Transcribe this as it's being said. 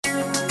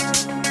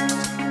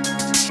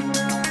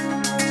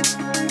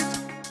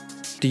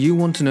Do you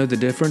want to know the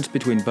difference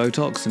between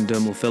Botox and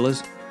dermal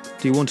fillers?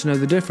 Do you want to know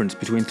the difference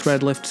between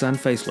thread lifts and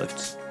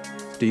facelifts?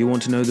 Do you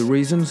want to know the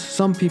reasons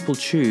some people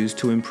choose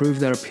to improve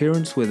their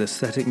appearance with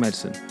aesthetic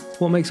medicine?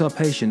 What makes our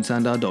patients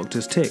and our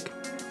doctors tick?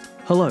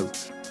 Hello,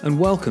 and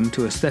welcome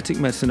to Aesthetic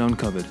Medicine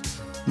Uncovered.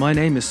 My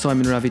name is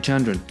Simon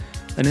Ravichandran,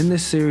 and in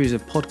this series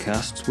of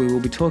podcasts we will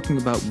be talking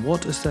about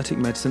what aesthetic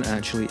medicine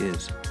actually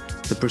is,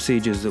 the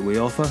procedures that we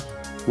offer,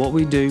 what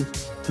we do,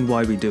 and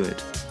why we do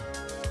it.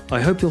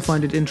 I hope you'll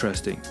find it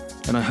interesting,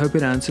 and I hope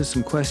it answers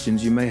some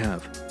questions you may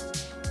have.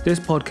 This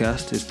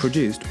podcast is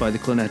produced by the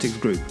Clinetics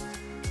Group,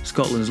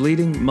 Scotland's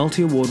leading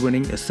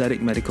multi-award-winning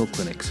aesthetic medical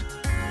clinics.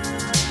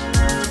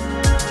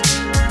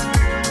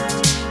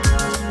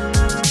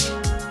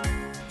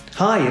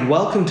 Hi, and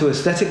welcome to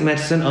Aesthetic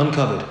Medicine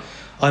Uncovered.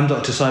 I'm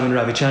Dr. Simon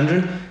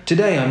Ravichandran.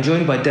 Today I'm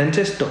joined by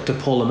dentist Dr.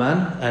 Paula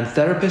Mann and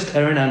therapist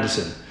Erin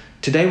Anderson.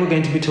 Today we're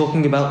going to be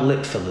talking about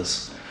lip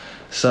fillers.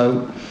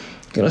 So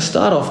I'm going to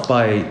start off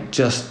by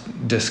just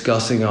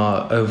discussing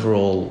our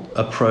overall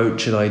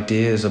approach and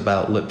ideas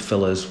about lip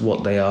fillers,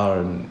 what they are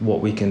and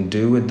what we can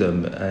do with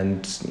them,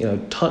 and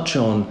touch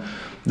on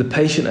the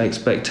patient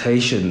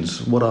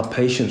expectations, what our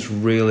patients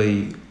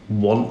really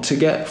want to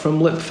get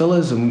from lip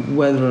fillers, and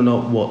whether or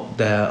not what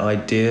their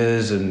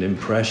ideas and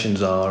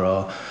impressions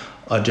are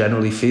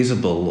generally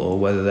feasible, or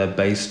whether they're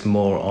based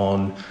more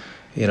on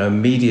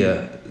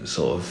media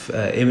sort of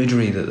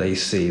imagery that they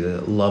see,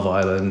 the Love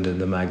Island and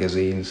the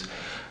magazines,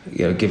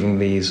 giving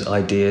these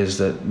ideas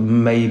that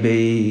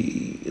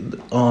maybe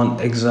aren't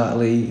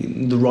exactly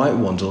the right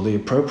ones or the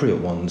appropriate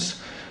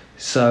ones.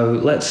 So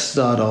let's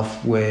start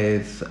off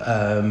with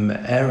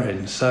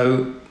Erin.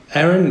 So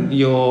Erin,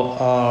 we're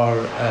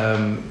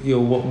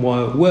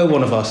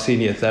one of our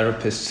senior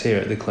therapists here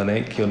at the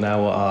clinic. You're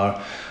now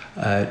our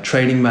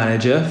training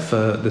manager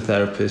for the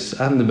therapists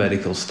and the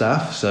medical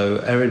staff. So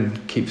Erin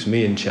keeps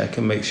me in check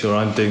and makes sure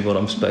I'm doing what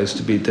I'm supposed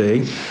to be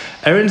doing.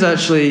 Erin's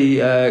actually,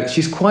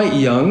 she's quite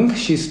young.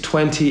 She's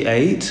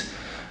 28,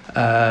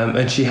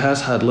 and she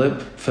has had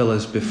lip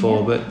fillers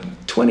before, but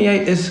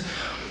 28 is,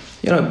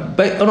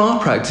 on our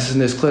practice in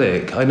this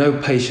clinic, I know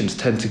patients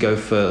tend to go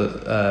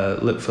for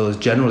lip fillers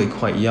generally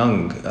quite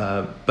young,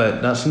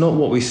 but that's not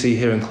what we see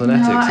here in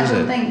Clinetics, is it? I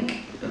don't think.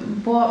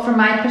 From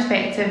my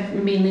perspective,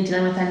 mainly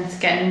dealing with thin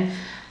skin,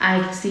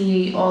 I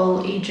see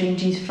all age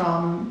ranges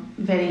from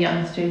very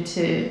young through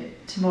to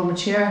more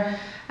mature.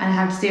 And I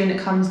have to say, when it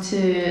comes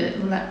to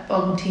lip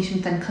augmentation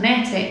within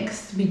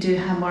Clinetics, we do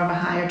have more of a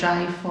higher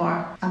drive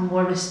for a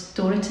more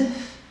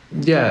restorative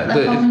lip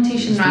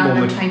augmentation rather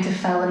than trying to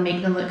fill and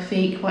make them look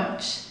fake,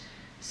 which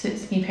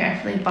suits me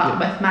perfectly. But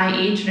with my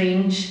age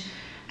range,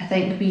 I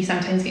think we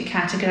sometimes get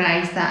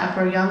categorised that if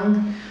we're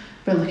young,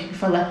 we're looking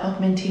for lip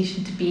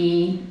augmentation to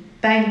be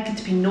big,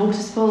 to be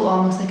noticeable,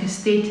 almost like a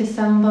status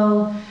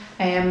symbol,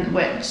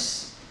 which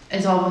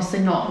is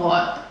obviously not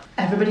what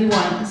everybody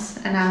wants.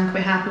 And I'm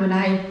quite happy when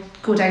I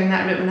go down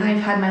that route. When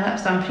I've had my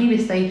lips done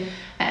previously,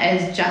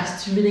 it is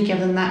just to really give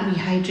them that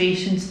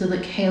rehydration so they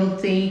look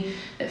healthy,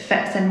 it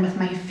fits in with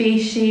my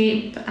face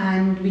shape,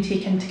 and we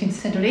take into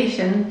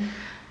consideration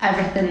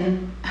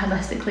everything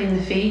holistically in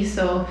the face.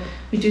 So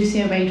we do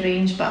see a wide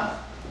range, but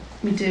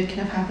we do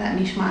kind of have that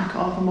niche market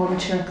of a more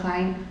mature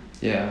client.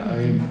 Yeah, I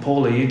mean,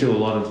 Paula, you do a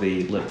lot of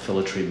the lip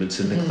filler treatments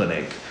in the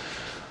clinic.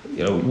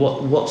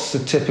 What's the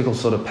typical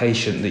sort of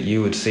patient that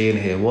you would see in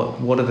here?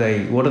 What are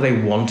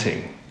they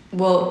wanting?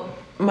 Well,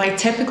 my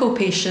typical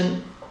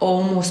patient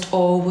almost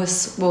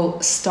always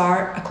will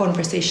start a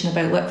conversation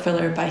about lip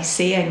filler by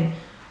saying,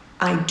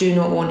 I do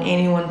not want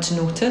anyone to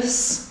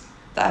notice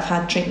that I've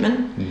had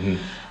treatment. Mm-hmm.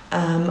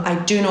 I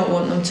do not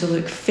want them to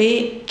look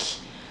fake.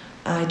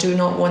 I do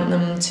not want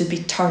them to be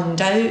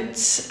turned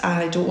out.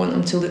 I don't want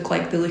them to look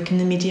like they look in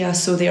the media.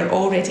 So they're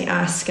already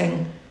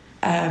asking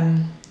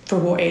for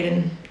what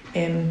Erin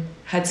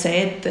had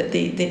said, that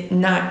the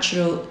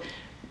natural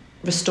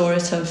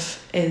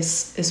restorative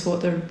is what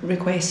they're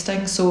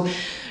requesting. So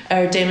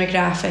our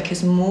demographic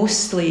is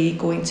mostly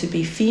going to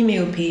be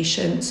female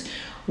patients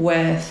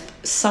with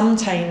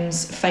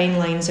sometimes fine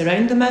lines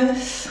around the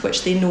mouth,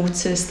 which they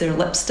notice their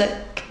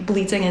lipstick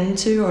bleeding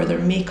into or their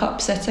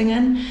makeup sitting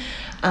in.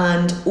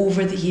 And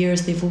over the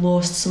years they've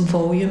lost some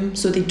volume,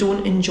 so they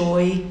don't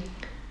enjoy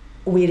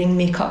wearing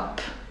makeup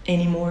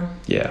anymore.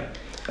 Yeah,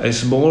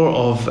 it's more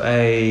of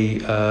a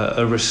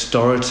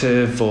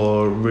restorative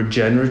or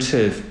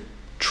regenerative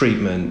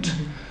treatment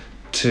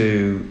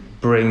to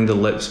bring the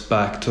lips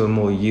back to a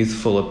more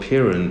youthful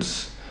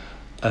appearance,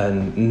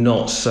 and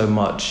not so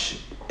much,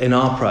 in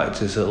our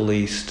practice at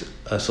least,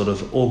 a sort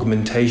of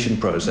augmentation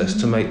process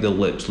to make the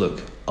lips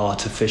look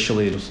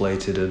artificially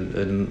inflated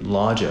and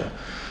larger.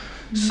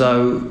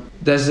 So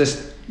there's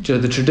this,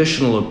 the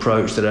traditional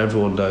approach that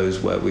everyone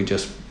knows, where we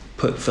just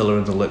put filler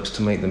in the lips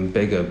to make them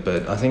bigger.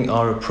 But I think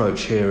our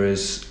approach here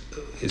is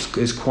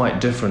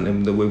quite different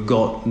in that we've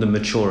got the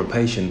maturer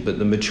patient, but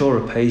the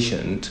maturer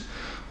patient,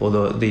 or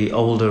the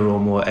older or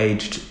more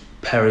aged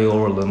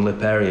perioral and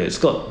lip area, it's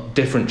got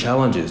different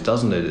challenges,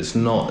 doesn't it? It's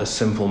not a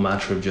simple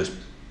matter of just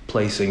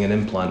placing an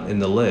implant in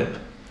the lip.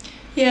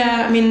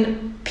 Yeah, I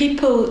mean,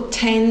 people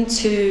tend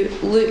to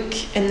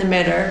look in the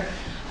mirror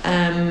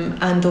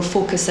and they'll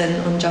focus in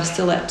on just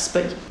the lips,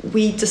 but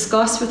we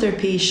discuss with our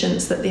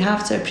patients that they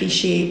have to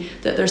appreciate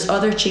that there's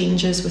other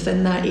changes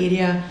within that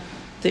area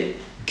that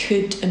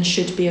could and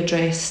should be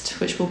addressed,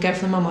 which will give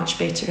them a much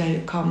better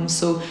outcome.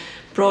 So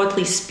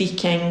broadly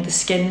speaking, the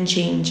skin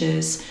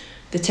changes,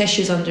 the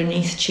tissues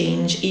underneath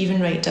change,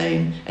 even right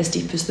down as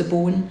deep as the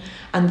bone,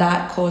 and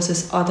that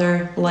causes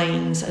other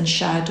lines and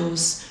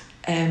shadows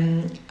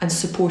and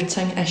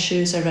supporting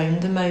issues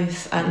around the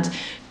mouth. And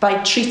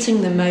by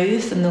treating the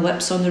mouth and the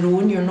lips on their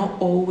own, you're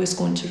not always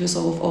going to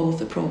resolve all of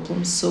the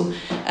problems. So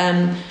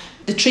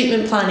the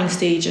treatment planning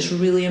stage is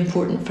really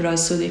important for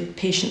us, so the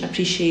patient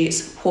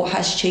appreciates what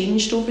has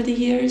changed over the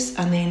years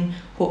and then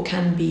what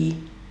can be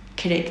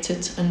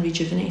corrected and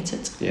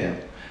rejuvenated. Yeah.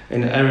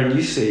 And Erin,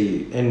 you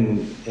see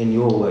in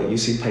your work, you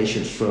see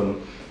patients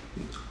from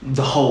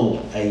the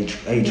whole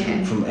age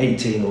group, from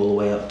 18 all the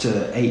way up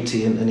to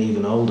 80 and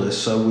even older.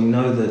 So we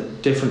know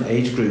that different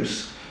age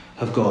groups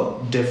have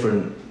got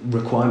different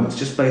requirements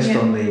just based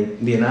on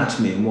the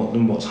anatomy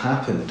and what's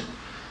happened.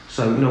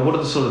 So, what are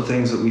the sort of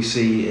things that we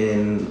see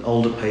in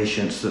older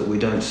patients that we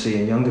don't see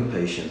in younger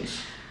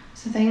patients?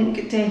 So I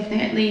think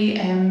definitely,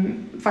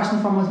 first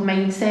and foremost,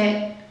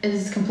 mindset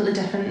is completely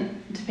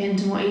different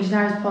depending on what age they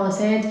are. As Paula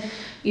said,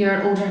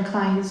 your older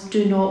clients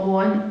do not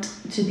want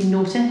to be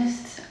noticed.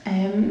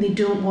 They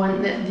don't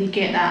want that they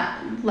get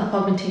that lip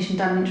augmentation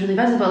done and it's really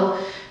visible,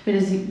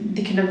 whereas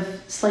they kind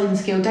of slide and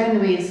scale down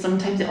the ways.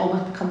 Sometimes it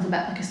almost becomes a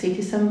bit like a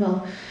status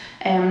symbol.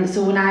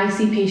 So when I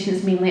see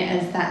patients, mainly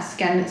it is that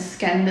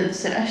skin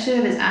that's an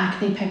issue, it's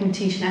acne,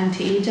 pigmentation,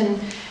 anti-aging,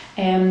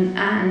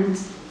 and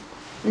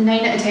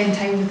 9 out of 10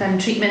 times within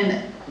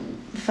treatment,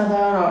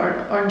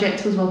 filler or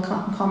injectables will come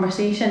up in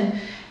conversation.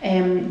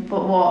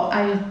 But what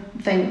I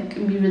think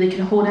we really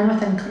can hone in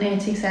within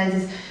Clinetics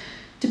is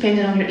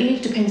depending on your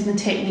age, depends on the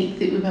technique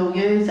that we will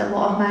use. A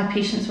lot of my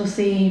patients will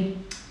say,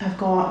 I've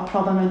got a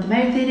problem with the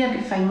mouth area, I've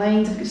got fine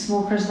lines, I've got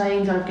smoker's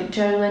lines, or I've got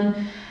jowling,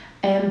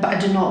 but I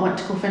do not want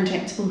to go for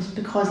injectables,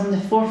 because in the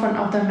forefront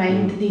of their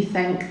mind they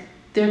think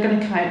they're going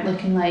to come out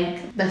looking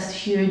like this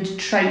huge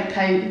trout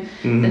pout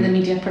that the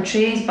media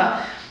portrays.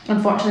 But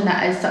unfortunately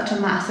that is such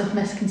a massive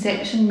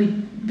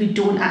misconception. We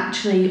don't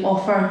actually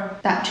offer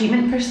that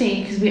treatment per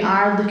se, because we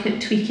are looking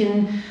at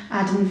tweaking,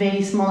 adding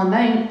very small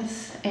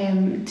amounts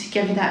to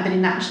give you that very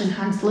naturally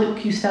enhanced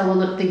look. You still will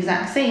look the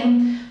exact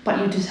same,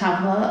 but you just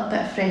have a little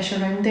bit fresh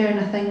around there. And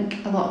I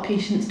think a lot of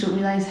patients don't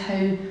realise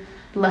how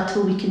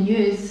little we can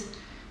use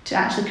to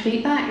actually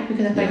create that,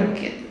 because I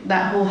think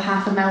that whole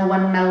 0.5 ml,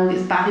 1 ml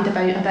gets bandied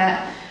about a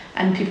bit,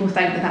 and people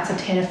think that that's a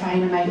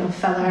terrifying amount of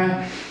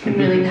filler. And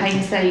really in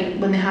hindsight,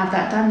 when they have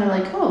that done, they're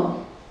like,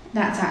 oh,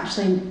 that's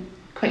actually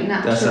quite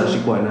natural. That's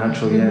actually quite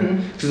natural,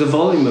 because the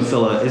volume of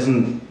filler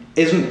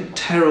isn't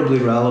terribly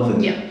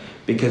relevant,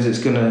 because it's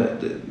going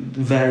to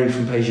vary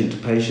from patient to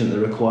patient. The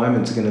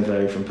requirements are going to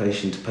vary from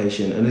patient to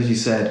patient, and as you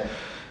said,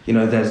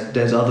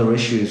 there's other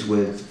issues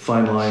with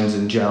fine lines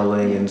and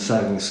jowling and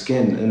sagging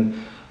skin.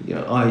 And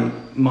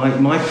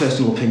my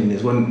personal opinion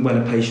is when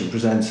a patient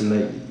presents and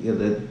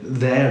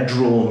they're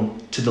drawn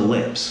to the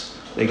lips,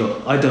 they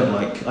go, I don't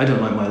like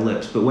my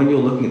lips. But when you're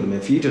looking at them,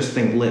 if you just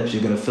think lips,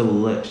 you're going to fill the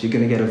lips, you're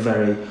going to get a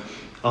very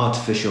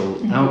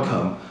artificial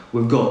outcome.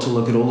 We've got to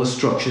look at all the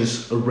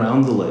structures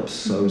around the lips.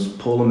 So as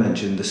Paula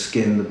mentioned, the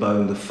skin, the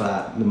bone, the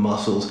fat, the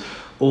muscles,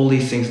 all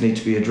these things need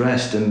to be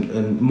addressed.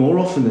 And more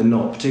often than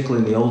not,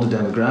 particularly in the older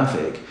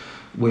demographic,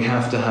 we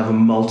have to have a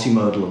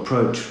multimodal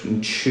approach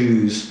and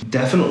choose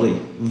definitely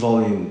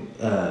volume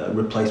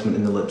replacement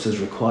in the lips as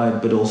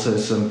required, but also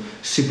some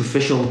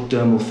superficial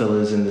dermal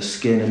fillers in the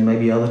skin and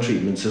maybe other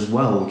treatments as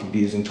well. We could be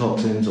using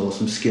toxins or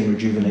some skin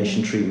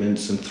rejuvenation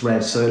treatments and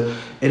threads. So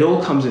it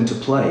all comes into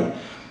play.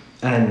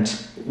 And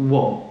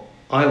what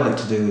I like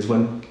to do is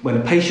when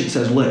a patient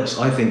says lips,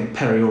 I think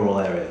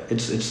perioral area.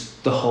 It's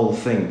the whole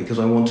thing, because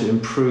I want to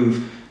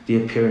improve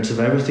the appearance of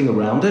everything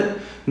around it,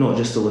 not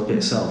just the lip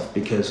itself,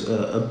 because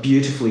a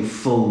beautifully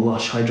full,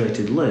 lush,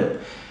 hydrated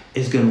lip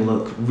is going to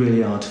look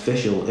really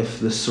artificial if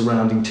the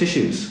surrounding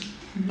tissues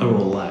are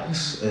all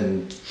lax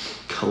and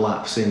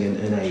collapsing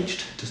and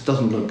aged. It just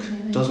doesn't look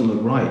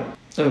right.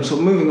 So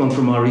moving on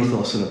from our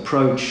ethos and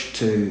approach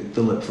to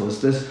the lip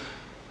fillers,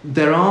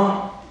 there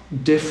are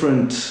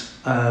different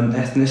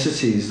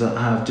ethnicities that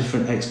have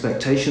different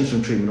expectations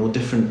from treatment or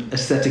different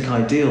aesthetic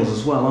ideals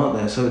as well, aren't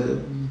there? So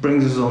it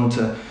brings us on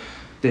to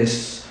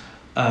this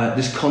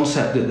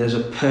concept that there's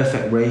a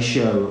perfect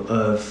ratio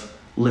of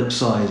lip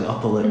size,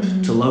 upper lip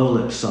to lower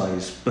lip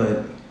size,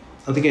 but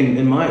I think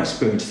in my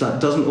experience that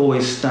doesn't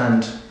always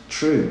stand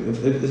true.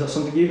 Is that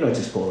something you've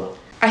noticed, Paula?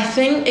 I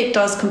think it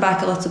does come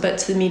back a little bit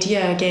to the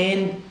media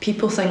again.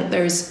 People think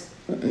there's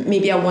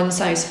maybe a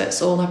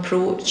one-size-fits-all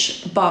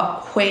approach,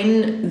 but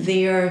when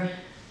their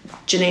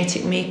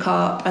genetic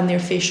makeup and their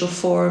facial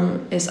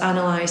form is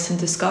analysed and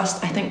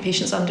discussed, I think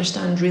patients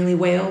understand really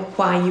well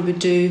why you would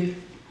do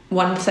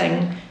one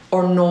thing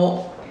or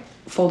not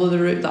follow the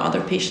route that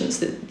other patients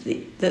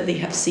that they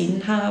have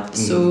seen have.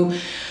 So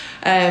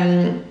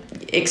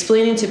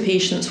Explaining to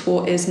patients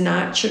what is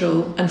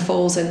natural and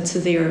falls into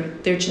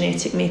their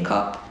genetic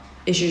makeup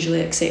is usually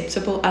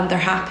acceptable, and they're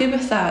happy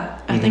with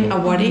that. I think a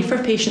worry for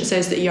patients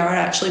is that you are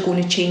actually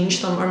going to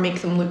change them or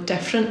make them look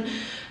different,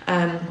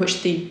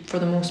 which they, for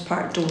the most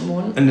part, don't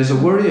want. And there's a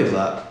worry of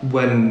that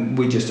when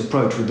we just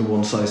approach with the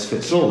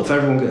one-size-fits-all. If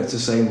everyone gets the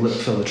same lip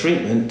filler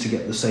treatment to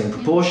get the same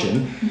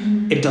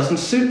proportion, it doesn't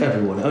suit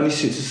everyone. It only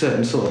suits a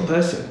certain sort of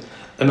person.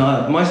 And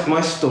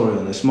my story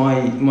on this,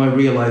 my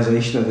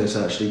realisation of this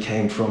actually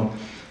came from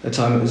a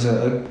time, it was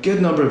a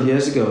good number of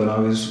years ago, and I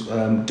was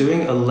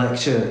doing a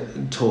lecture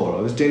tour.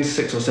 I was doing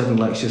 6 or 7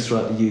 lectures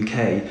throughout the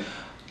UK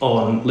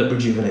on lip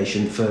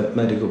rejuvenation for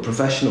medical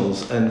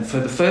professionals, and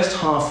for the first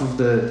half of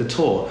the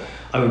tour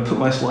I would put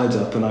my slides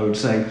up and I would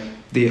say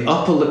the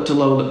upper lip to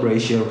lower lip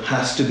ratio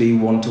has to be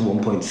 1 to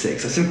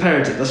 1.6. That's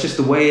imperative, that's just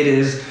the way it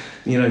is.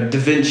 You know, Da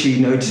Vinci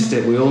noticed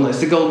it, we all know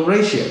it's the golden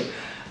ratio.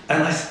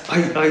 And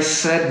I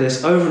said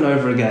this over and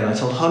over again. I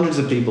told hundreds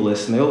of people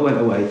this and they all went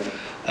away.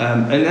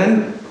 And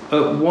then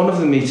at one of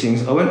the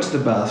meetings, I went to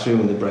the bathroom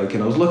in the break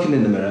and I was looking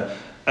in the mirror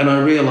and I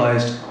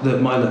realised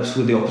that my lips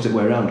were the opposite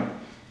way around.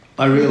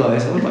 I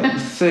realised, I was like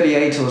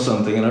 38 or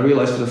something, and I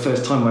realised for the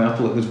first time my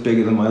upper lip was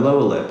bigger than my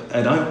lower lip.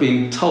 And I've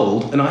been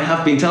told, and I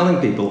have been telling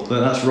people,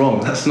 that that's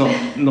wrong, that's not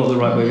the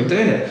right way of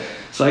doing it.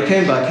 So I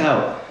came back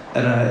out,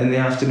 and in the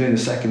afternoon, the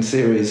second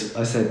series,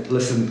 I said,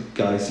 listen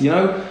guys, you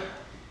know,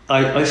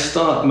 I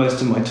start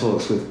most of my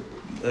talks with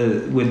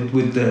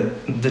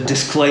the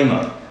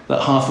disclaimer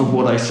that half of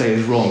what I say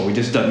is wrong, we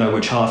just don't know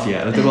which half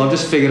yet. I thought, well, I've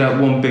just figured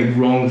out one big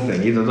wrong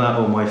thing, either that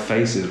or my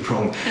face is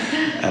wrong.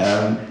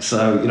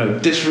 So, you know,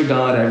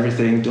 disregard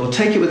everything, or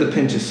take it with a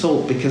pinch of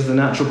salt, because the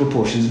natural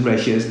proportions and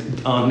ratios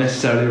aren't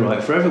necessarily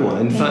right for everyone.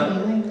 In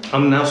fact,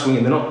 I'm now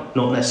swinging, they're not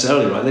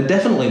necessarily right, they're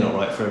definitely not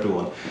right for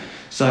everyone.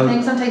 So I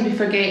think sometimes we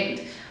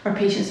forget, or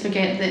patients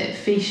forget, that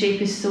face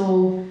shape is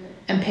so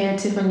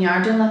imperative when you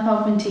are doing lip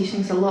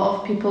augmentations. A lot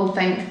of people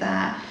think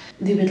that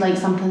they would like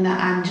something that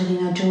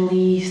Angelina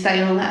Jolie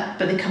style lip,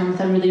 but they come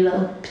with a really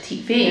little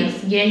petite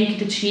face. Yeah, you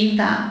could achieve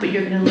that, but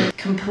you're going to look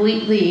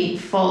completely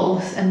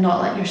false and not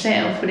like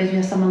yourself. Whereas if you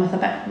have someone with a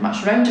bit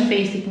much rounder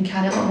face, they can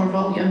carry a lot more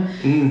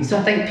volume. So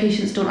I think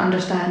patients don't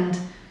understand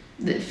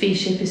that face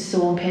shape is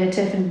so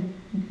imperative, and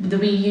the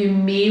way you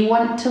may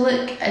want to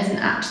look isn't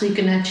actually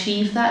going to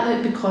achieve that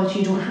look because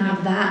you don't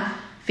have that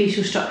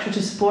facial structure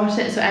to support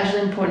it. So it's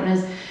really important,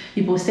 as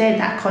you both said,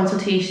 that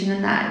consultation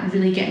and that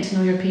really getting to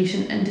know your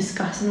patient and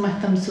discussing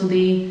with them so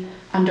they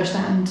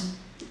understand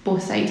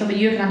both sides of it.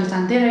 You can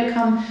understand their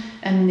outcome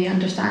and they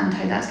understand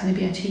how that's going to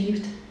be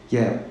achieved.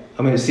 Yeah,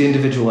 I mean, it's the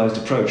individualised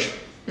approach.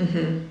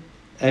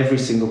 Every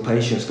single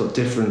patient's got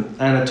different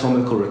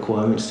anatomical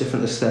requirements,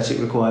 different aesthetic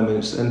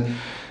requirements, and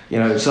you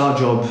know, it's our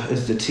job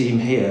as the team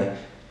here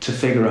to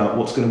figure out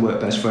what's going to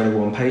work best for any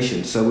one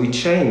patient. So we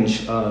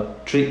change our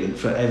treatment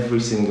for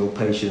every single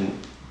patient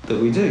that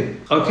we do.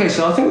 Okay,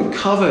 so I think we've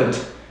covered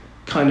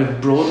kind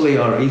of broadly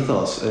our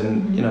ethos,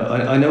 and you know,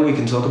 I know we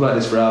can talk about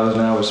this for hours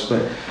and hours,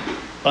 but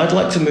I'd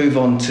like to move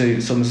on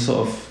to some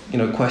sort of, you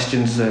know,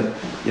 questions that,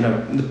 you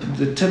know,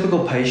 the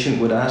typical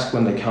patient would ask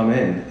when they come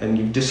in, and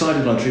you've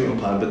decided on a treatment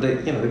plan, but they,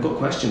 you know, they've got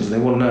questions and they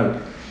want to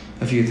know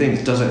a few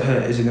things. Does it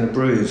hurt? Is it going to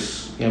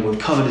bruise? You know, we've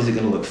covered, is it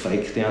going to look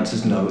fake? The answer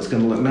is no, it's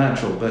going to look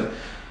natural. But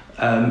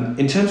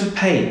in terms of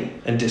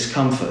pain and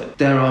discomfort,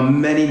 there are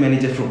many, many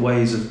different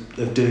ways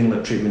of doing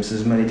lip treatments.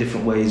 There's many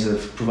different ways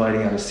of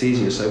providing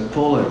anaesthesia. So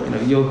Paula, you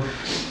know,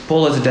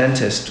 Paula's a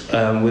dentist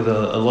with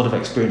a lot of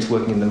experience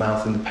working in the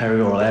mouth and the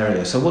perioral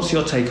area. So what's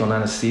your take on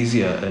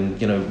anaesthesia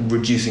and, you know,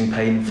 reducing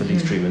pain for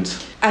these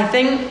treatments? I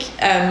think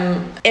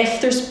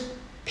if there's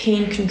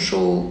pain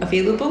control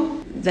available,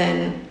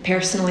 then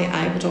personally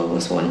I would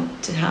always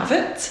want to have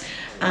it.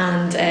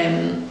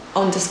 And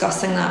on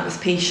discussing that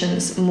with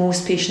patients,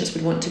 most patients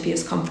would want to be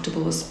as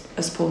comfortable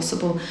as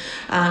possible.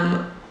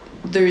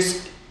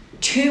 There's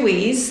 2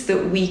 ways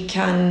that we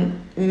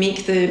can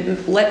make the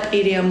lip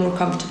area more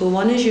comfortable.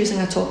 One is using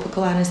a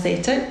topical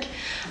anaesthetic,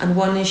 and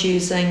one is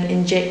using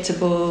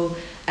injectable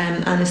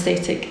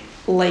anaesthetic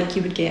like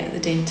you would get at the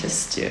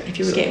dentist if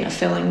you were getting a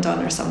filling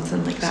done or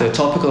something like that. So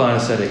topical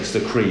anaesthetics, the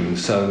cream.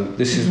 So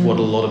this is what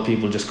a lot of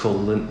people just call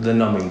the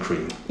numbing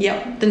cream.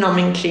 Yep, the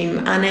numbing cream.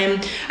 And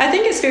I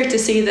think it's fair to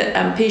say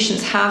that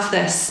patients have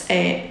this,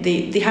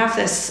 they have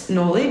this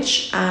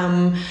knowledge,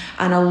 and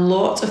a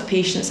lot of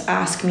patients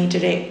ask me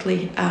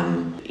directly,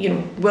 you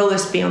know, will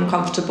this be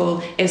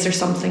uncomfortable? Is there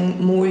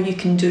something more you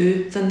can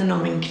do than the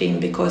numbing cream?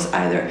 Because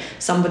either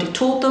somebody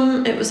told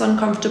them it was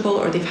uncomfortable,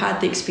 or they've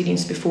had the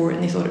experience before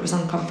and they thought it was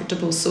uncomfortable.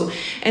 So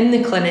in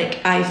the clinic,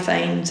 I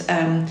find,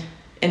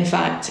 in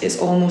fact, it's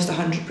almost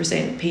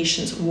 100%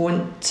 patients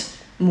want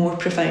more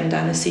profound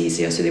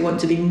anaesthesia, so they want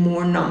to be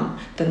more numb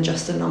than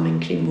just the numbing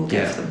cream will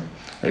give them.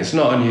 It's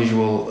not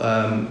unusual.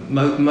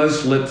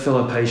 Most lip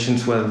filler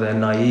patients, whether they're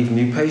naive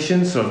new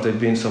patients or if they've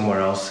been somewhere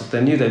else, if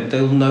they're new,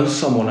 they'll know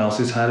someone else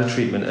who's had a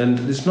treatment, and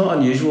it's not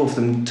unusual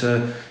for them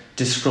to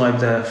describe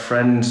their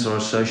friends or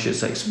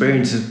associates'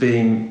 experience as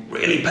being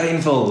really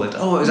painful. That,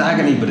 oh, it was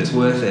agony, but it's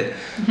worth it.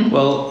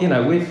 Well, you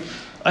know,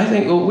 I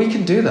think, well, we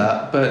can do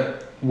that,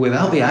 but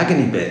without the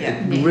agony bit.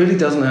 Yeah. It really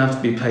doesn't have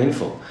to be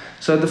painful.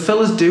 So the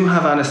fillers do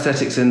have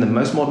anaesthetics in them.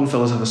 Most modern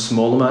fillers have a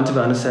small amount of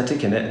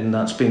anaesthetic in it, and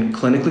that's been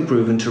clinically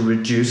proven to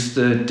reduce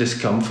the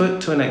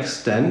discomfort to an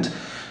extent.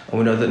 And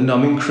we know that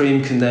numbing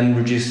cream can then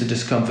reduce the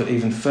discomfort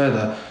even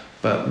further.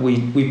 But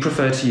we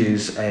prefer to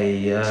use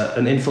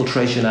an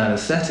infiltration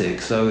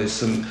anaesthetic. So it's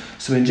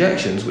some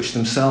injections which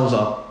themselves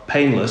are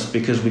painless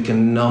because we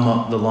can numb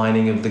up the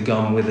lining of the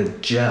gum with a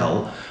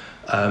gel.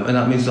 And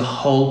that means the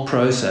whole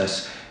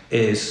process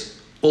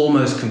is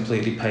almost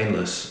completely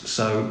painless.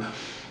 So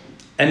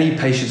any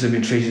patients who have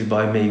been treated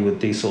by me with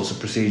these sorts of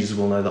procedures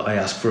will know that I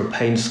ask for a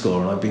pain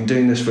score, and I've been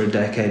doing this for a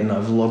decade, and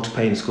I've logged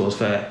pain scores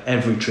for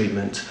every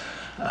treatment.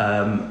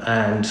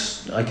 And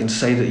I can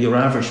say that your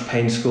average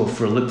pain score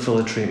for a lip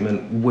filler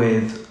treatment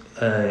with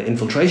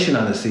infiltration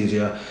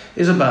anesthesia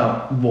is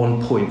about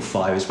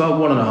 1.5. It's about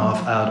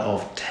 1.5 out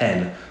of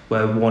 10,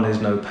 where 1 is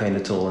no pain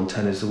at all and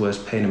 10 is the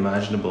worst pain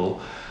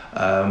imaginable.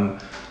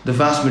 The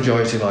vast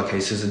majority of our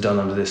cases are done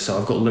under this, so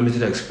I've got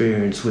limited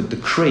experience with the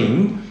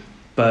cream.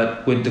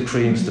 But with the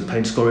creams, the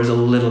pain score is a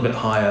little bit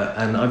higher,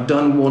 and I've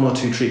done 1 or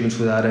 2 treatments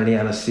without any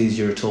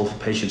anaesthesia at all for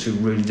patients who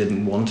really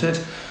didn't want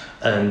it,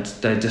 and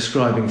they're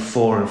describing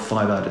 4 and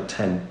 5 out of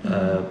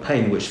 10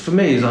 pain, which for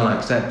me is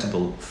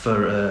unacceptable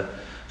for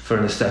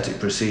an aesthetic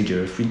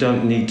procedure. If we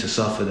don't need to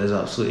suffer, there's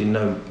absolutely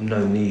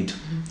no need.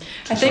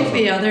 I think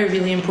the other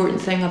really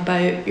important thing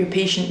about your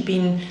patient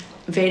being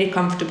very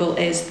comfortable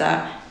is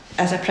that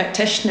as a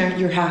practitioner,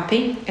 you're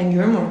happy and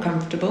you're more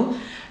comfortable.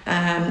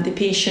 The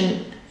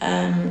patient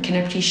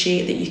can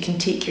appreciate that you can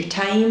take your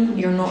time,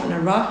 you're not in a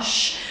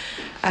rush.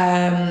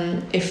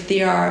 If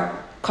they are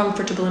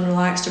comfortable and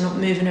relaxed, they're not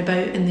moving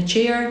about in the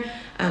chair,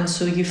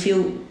 so you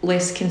feel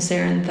less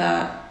concerned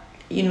that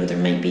there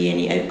might be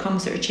any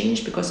outcomes that are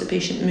changed because the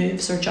patient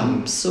moves or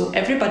jumps. So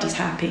everybody's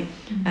happy,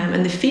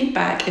 and the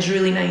feedback is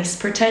really nice,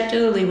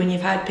 particularly when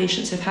you've had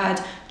patients who've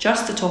had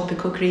just a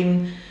topical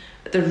cream.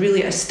 They're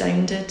really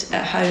astounded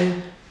at how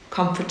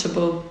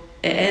comfortable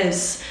it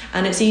is,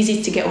 and it's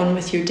easy to get on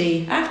with your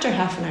day. After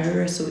half an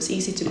hour or so, it's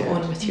easy to go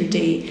on with your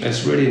day.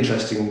 It's really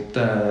interesting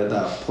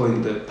that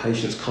point that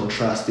patients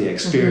contrast the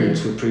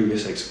experience with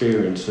previous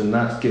experience, and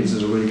that gives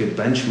us a really good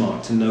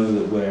benchmark to know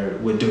that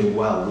we're doing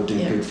well, we're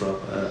doing good for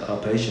our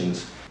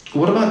patients.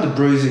 What about the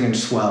bruising and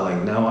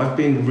swelling? Now, I've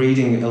been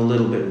reading a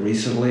little bit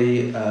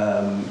recently,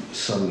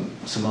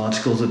 some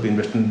articles have been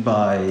written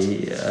by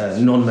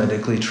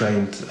non-medically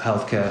trained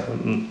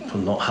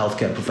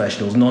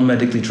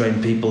non-medically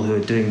trained people who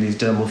are doing these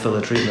dermal filler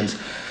treatments.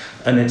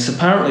 And it's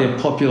apparently a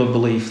popular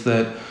belief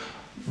that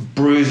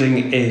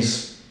bruising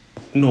is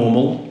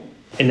normal,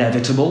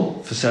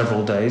 inevitable for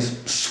several days.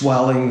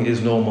 Swelling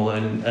is normal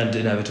and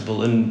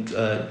inevitable, and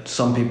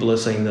some people are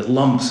saying that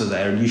lumps are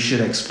there and you should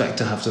expect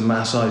to have to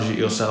massage it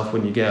yourself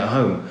when you get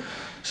home.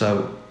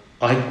 So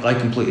I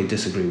completely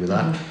disagree with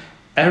that.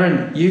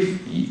 Erin,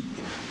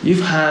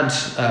 you've had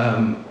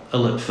a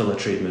lip filler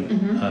treatment.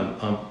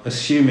 I'm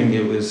assuming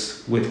it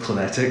was with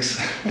Clinetics.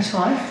 It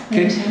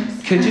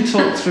was. Could you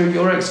talk through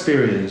your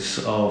experience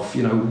of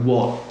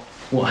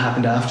what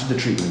happened after the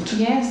treatment?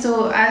 Yeah,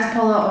 so as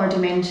Paula already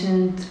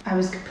mentioned, I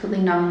was completely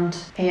numbed,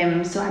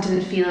 so I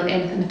didn't feel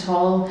anything at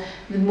all.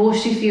 The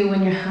most you feel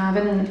when you're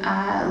having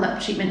a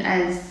lip treatment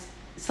is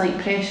slight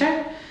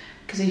pressure,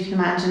 because you can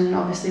imagine,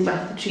 obviously,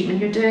 with the treatment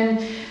you're doing,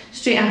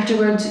 straight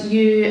afterwards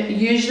you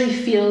usually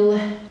feel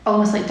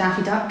almost like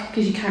Daffy Duck,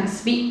 because you can't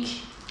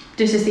speak,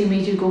 just the same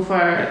way you go for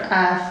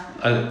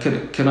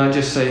Can I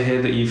just say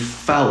here that you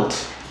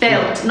felt,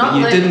 not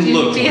you look, didn't you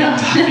look feel. like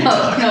Daffy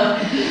Duck. No.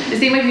 The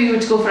same way if you were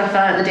to go for a filler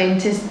at the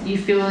dentist, you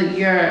feel like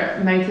your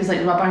mouth is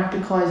like rubber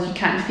because you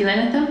can't feel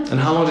anything. And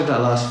how long did that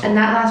last for? And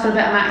that lasts for a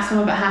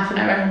maximum about half an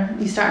hour.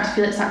 You start to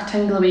feel it start to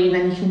tingle away,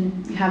 and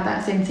then you have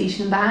that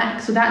sensation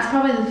back. So that's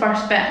probably the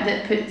first bit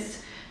that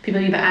puts people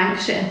a bit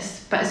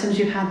anxious. But as soon as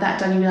you've had that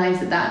done, you realise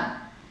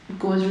that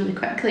goes really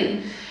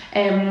quickly.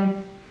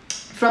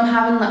 From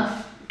having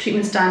lip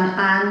treatments done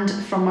and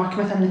from working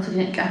within the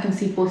clinic, I can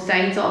see both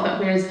sides of it.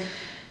 Whereas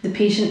the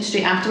patient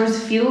straight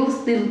afterwards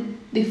feels they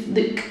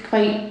look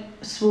quite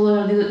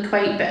swollen, they look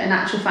quite, but in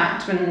actual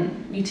fact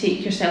when you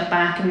take yourself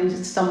back and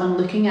there's someone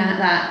looking at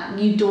that,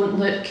 you don't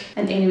look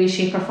in any way,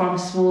 shape or form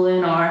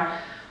swollen or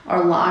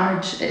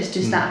large. It's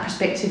just that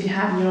perspective you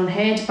have in your own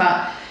head.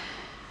 But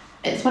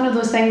it's one of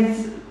those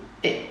things,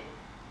 it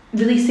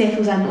really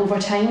settles in over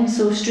time.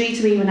 So straight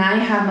away when I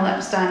have my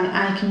lips done,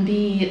 I can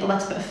be a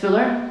little bit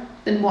fuller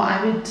than what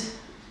I would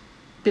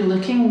be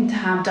looking to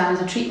have done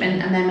as a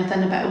treatment, and then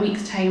within about a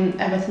week's time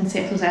everything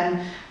settles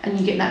in and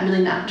you get that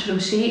really natural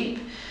shape.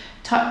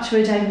 Touch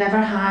wood, I've never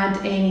had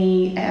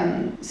any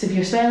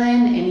severe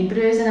swelling, any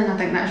bruising, and I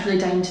think that's really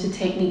down to the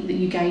technique that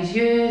you guys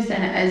use,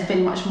 and it is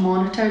very much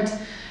monitored,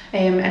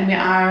 and we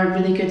are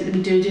really good that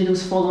we do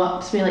those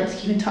follow-ups. We like to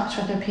keep in touch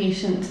with our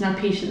patients, and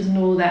our patients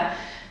know that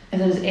if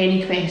there's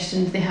any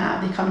questions they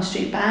have, they come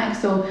straight back.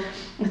 So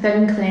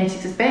within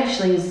Clinetics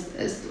especially,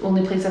 it's the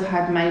only place I've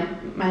had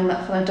my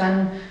lip filler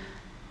done.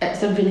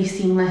 It's a really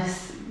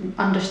seamless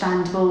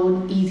understandable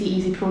and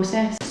easy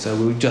process. So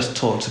we've just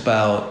talked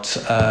about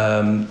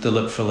the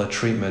lip filler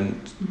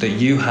treatment that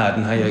you had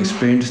and how you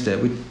experienced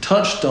it. We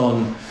touched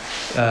on,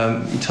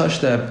 you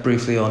touched there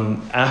briefly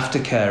on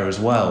aftercare as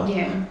well.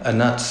 Yeah. And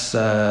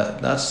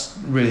that's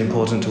really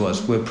important to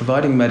us. We're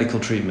providing medical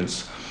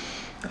treatments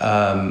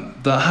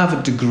that have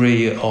a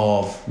degree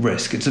of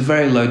risk. It's a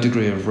very low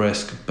degree of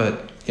risk,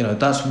 but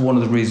that's one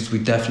of the reasons we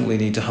definitely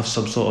need to have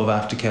some sort of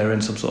aftercare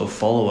and some sort of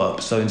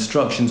follow-up. So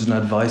instructions and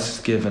advice is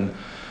given,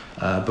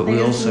 but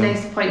we also... It's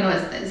a nice point,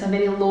 it's a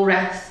very low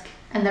risk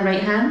in the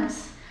right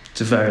hands.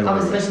 It's a very low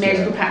Obviously, risk. with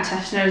medical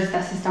practitioners,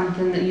 this is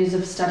something that you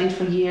have studied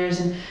for years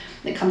and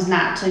it comes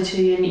naturally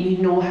to you, and you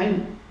know how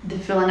the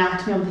full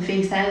anatomy of the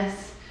face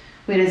is.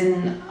 Whereas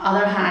in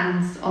other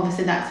hands,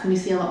 obviously that's when we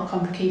see a lot of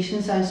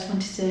complications. So I just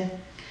wanted to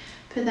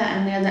put that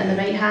in there, that in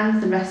the right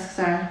hands, the risks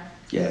are...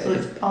 Yeah. So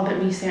it's all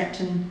about research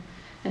and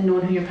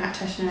knowing who your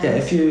practitioner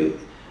is. Yeah,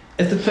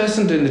 if the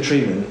person doing the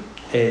treatment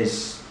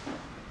is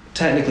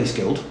technically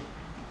skilled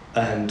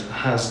and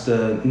has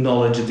the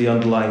knowledge of the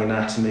underlying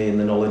anatomy and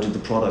the knowledge of the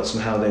products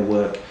and how they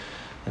work,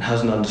 and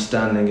has an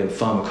understanding of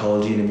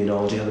pharmacology and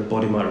immunology, how the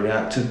body might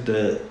react to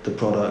the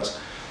products,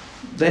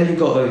 then you've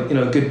got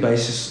a good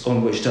basis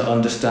on which to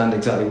understand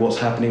exactly what's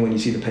happening when you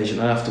see the patient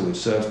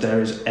afterwards. So if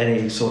there is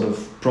any sort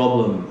of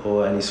problem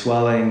or any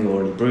swelling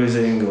or any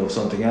bruising or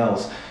something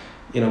else,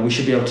 we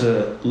should be able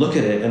to look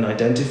at it and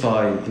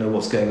identify,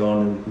 what's going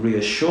on and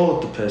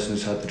reassure the person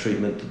who's had the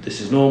treatment that this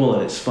is normal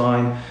and it's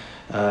fine,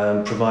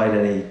 provide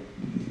any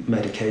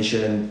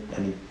medication,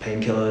 any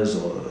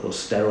painkillers or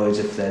steroids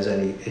if there's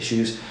any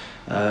issues.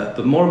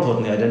 But more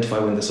importantly, identify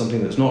when there's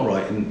something that's not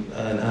right and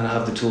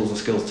have the tools and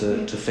skills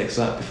to fix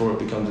that before it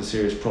becomes a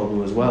serious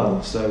problem as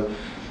well. So,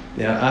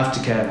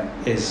 aftercare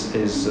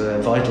is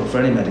vital for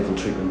any medical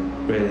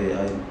treatment, really,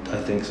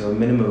 I think. So a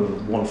minimum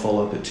of one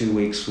follow-up at 2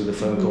 weeks with a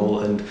phone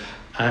call and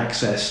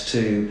access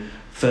to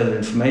further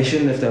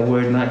information if they're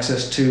worried, and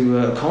access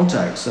to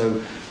contact.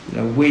 So,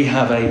 we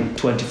have a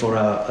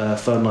 24-hour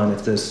phone line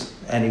if there's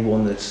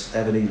anyone that's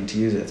ever needing to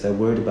use it, if they're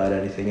worried about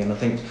anything. And I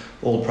think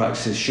all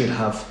practices should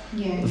have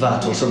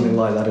that or something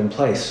like that in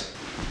place.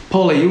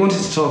 Paula, you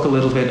wanted to talk a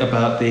little bit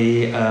about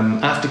the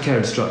aftercare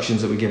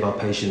instructions that we give our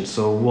patients,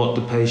 or what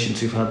the patients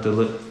who've had the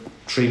lip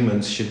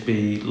treatments should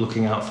be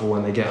looking out for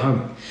when they get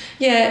home.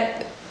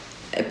 Yeah,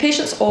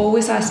 patients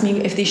always ask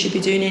me if they should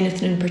be doing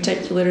anything in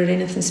particular or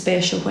anything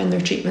special when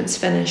their treatment's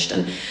finished.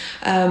 And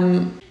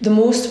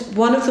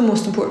one of the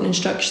most important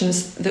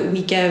instructions that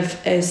we give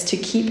is to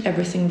keep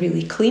everything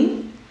really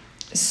clean.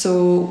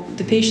 So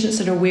the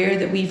patients are aware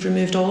that we've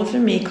removed all of their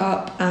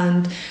makeup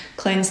and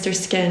cleansed their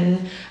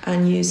skin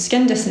and used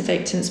skin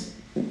disinfectants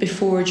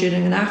before,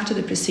 during and after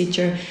the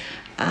procedure.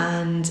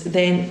 And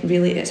then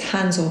really it's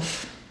hands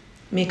off,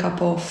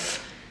 makeup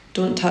off,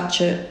 don't touch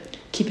it.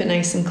 Keep it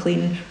nice and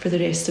clean for the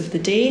rest of the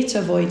day to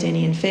avoid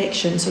any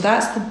infection. So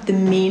that's the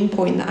main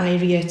point that I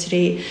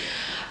reiterate.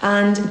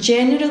 And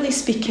generally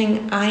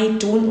speaking, I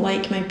don't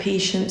like my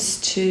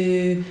patients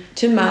to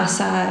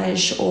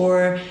massage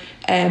or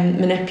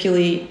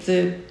manipulate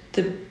the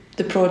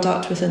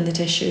product within the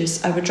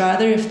tissues. I would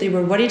rather, if they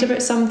were worried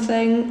about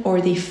something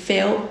or they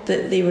felt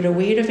that they were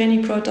aware of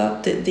any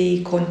product, that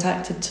they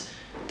contacted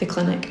the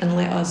clinic and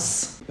let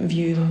us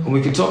view them. And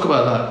we can talk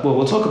about that. Well,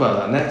 we'll talk about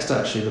that next.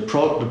 Actually, the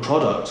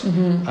product,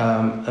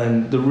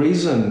 and the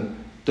reason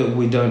that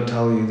we don't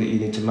tell you that you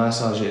need to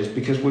massage it is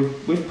because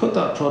we've put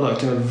that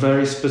product in a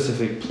very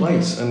specific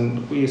place,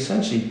 and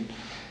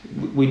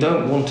we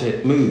don't want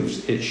it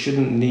moved. It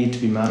shouldn't need to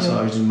be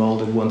massaged and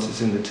molded once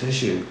it's in the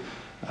tissue.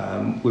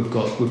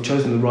 We've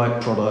chosen the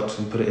right product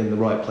and put it in the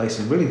right place,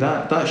 and really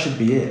that should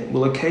be it.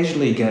 We'll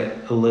occasionally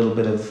get a little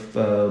bit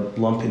of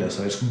lumpiness,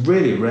 and it's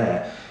really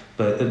rare.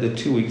 But at the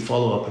 2-week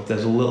follow-up, if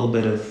there's a little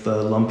bit of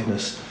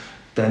lumpiness,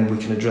 then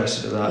we can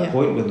address it at that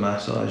point with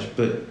massage.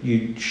 But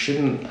you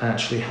shouldn't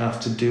actually have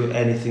to do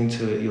anything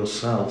to it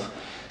yourself.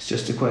 It's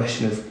just a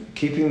question of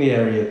keeping the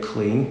area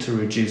clean to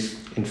reduce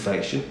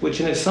infection, which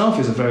in itself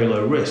is a very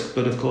low risk,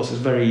 but of course it's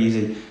very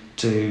easy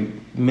to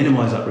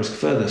minimise that risk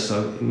further,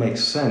 so it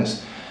makes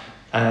sense.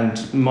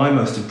 And my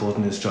most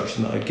important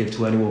instruction that I'd give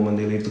to anyone when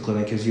they leave the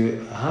clinic is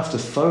you have to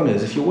phone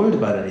us if you're worried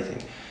about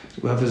anything.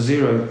 We have a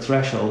zero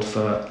threshold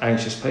for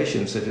anxious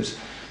patients.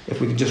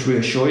 If we can just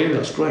reassure you,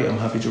 that's great. I'm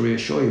happy to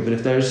reassure you. But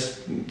if there's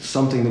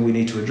something that we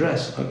need to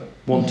address, I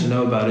want to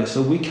know about it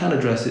so we can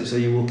address it, so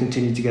you will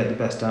continue to get the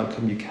best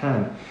outcome you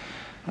can.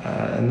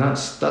 And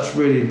that's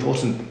really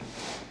important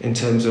in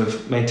terms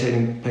of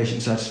maintaining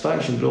patient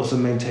satisfaction, but also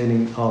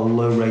maintaining our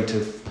low rate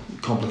of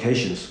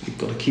complications. We've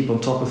got to keep on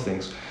top of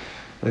things.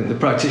 I think the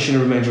practitioner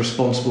remains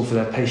responsible for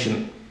their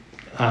patient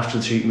after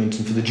the treatment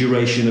and for the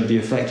duration of the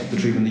effect of the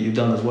treatment that you've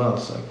done as well.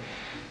 So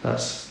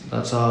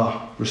that's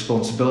our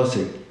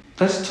responsibility.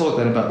 Let's talk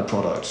then about the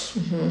products.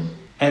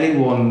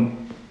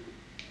 Anyone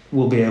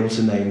will be able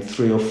to name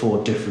 3 or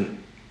 4 different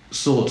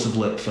sorts of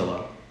lip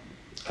filler.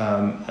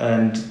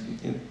 And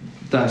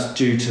that's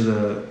due to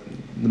the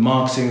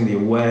marketing, the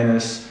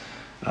awareness.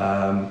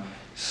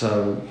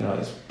 So,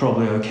 it's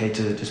probably okay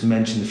to just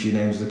mention a few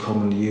names of the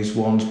commonly used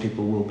ones.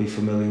 People will be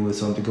familiar with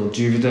something called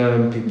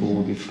Juvederm. People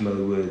will be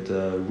familiar with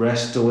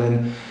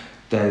Restylane.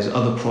 There's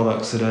other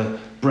products that are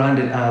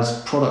branded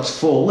as products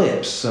for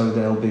lips. So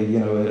there'll be,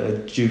 a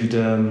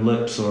Juvederm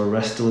Lips or a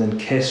Restylane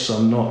Kiss.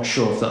 I'm not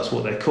sure if that's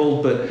what they're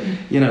called, but,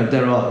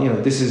 there are,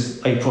 this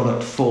is a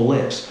product for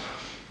lips.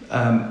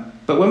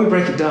 But when we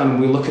break it down and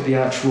we look at the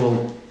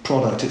actual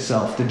product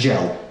itself, the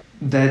gel,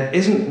 there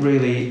isn't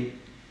really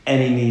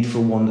any need for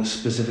one that's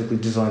specifically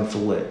designed for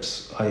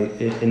lips,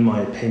 in my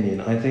opinion.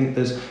 I think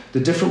the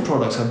different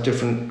products have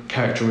different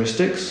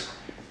characteristics.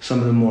 Some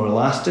of them more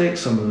elastic,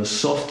 some of them are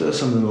softer,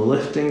 some of them are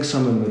lifting,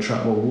 some of them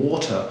attract more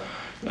water.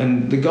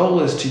 And the goal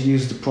is to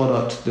use the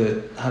product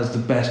that has the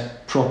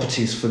best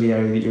properties for the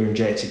area that you're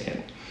injecting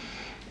in.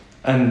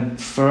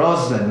 And for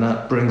us then,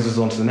 that brings us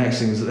on to the next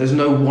thing, is that there's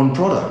no one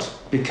product,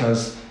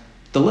 because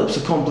the lips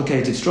are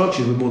complicated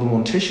structures with more than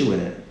one tissue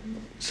in it.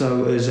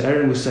 So as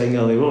Erin was saying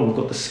earlier on, we've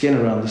got the skin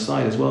around the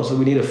side as well, so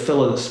we need a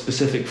filler that's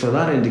specific for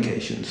that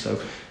indication. So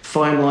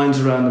fine lines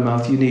around the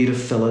mouth, you need a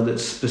filler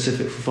that's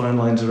specific for fine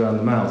lines around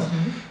the mouth.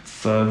 Mm-hmm.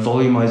 For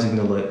volumizing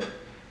the lip,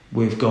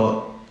 we've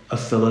got a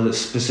filler that's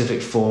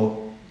specific for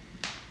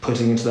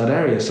putting into that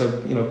area. So,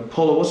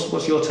 Paula,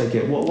 what's your take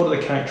here? What are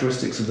the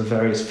characteristics of the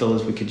various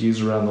fillers we could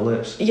use around the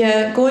lips?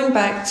 Yeah, going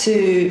back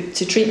to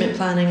treatment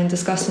planning and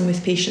discussing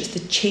with patients the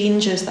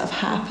changes that have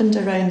happened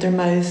around their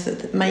mouth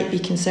that might be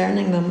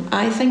concerning them,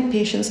 I think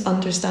patients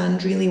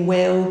understand really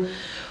well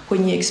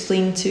when you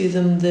explain to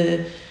them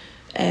the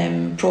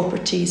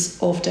properties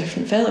of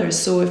different fillers.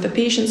 So if a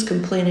patient's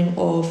complaining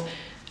of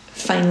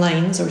fine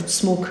lines or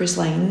smoker's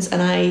lines,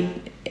 and I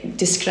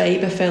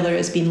describe a filler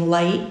as being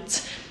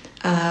light,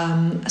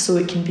 so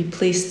it can be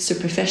placed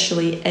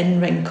superficially in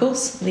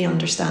wrinkles, they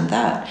understand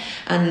that,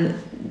 and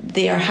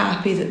they are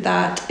happy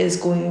that is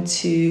going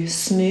to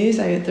smooth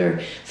out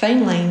their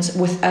fine lines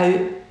without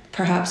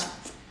perhaps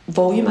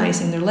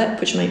volumizing their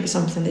lip, which might be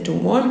something they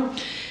don't want.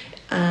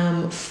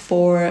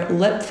 For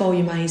lip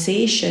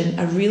volumization,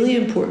 a really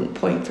important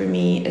point for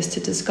me is to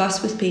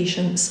discuss with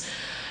patients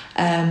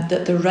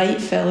that the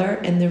right filler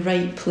in the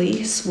right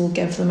place will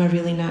give them a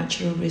really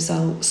natural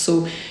result.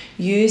 So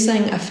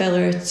using a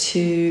filler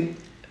to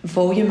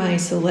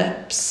volumize the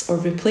lips or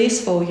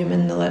replace volume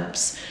in the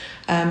lips,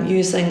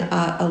 using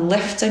a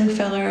lifting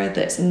filler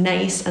that's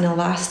nice and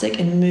elastic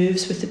and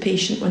moves with the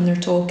patient when they're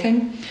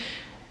talking,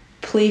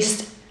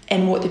 placed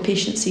in what the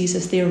patient sees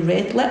as their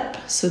red lip,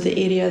 so the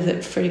area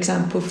that, for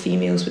example,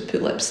 females would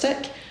put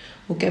lipstick,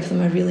 will give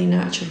them a really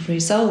natural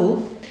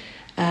result.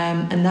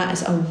 And that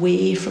is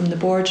away from the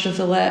border of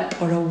the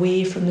lip or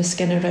away from the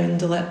skin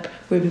around the lip,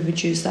 where we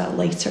would use that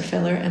lighter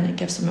filler, and it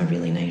gives them a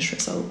really nice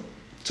result.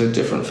 So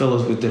different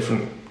fillers with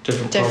different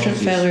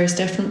properties. Fillers,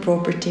 different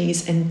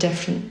properties in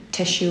different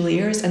tissue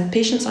layers, and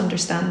patients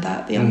understand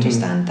that. They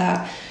understand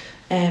that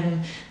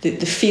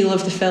the feel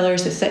of the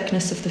fillers, the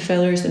thickness of the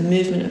fillers, the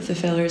movement of the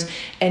fillers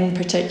in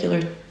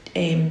particular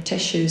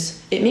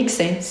tissues. It makes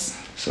sense.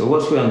 So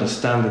once we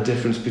understand the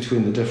difference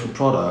between the different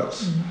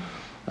products,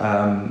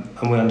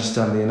 and we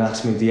understand the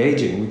anatomy of the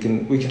aging,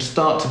 we can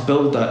start to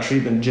build that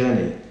treatment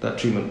journey, that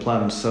treatment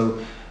plan.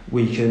 So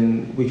we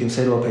can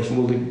say to our patient,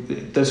 well,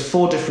 there's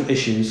 4 different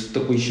issues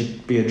that we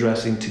should be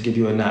addressing to give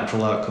you a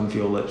natural outcome for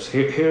your lips.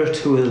 Here are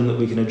 2 of them that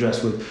we can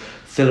address with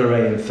filler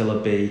A and filler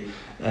B.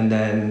 And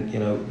then,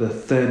 the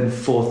 3rd and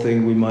 4th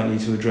thing we might need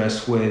to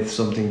address with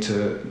something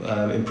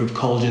to improve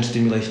collagen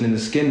stimulation in the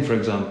skin, for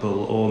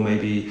example, or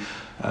maybe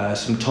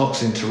some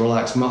toxin to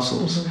relax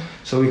muscles.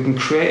 So we can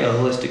create a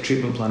holistic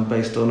treatment plan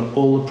based on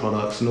all the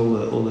products and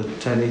all the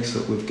techniques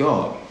that we've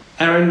got.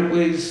 Erin,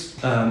 we've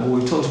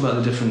talked about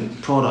the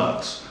different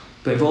products,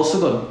 but we've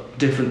also got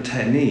different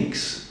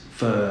techniques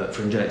for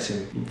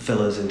injecting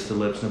fillers into the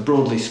lips. Now,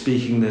 broadly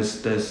speaking,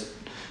 there's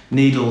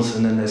needles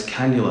and then there's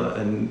cannula,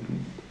 and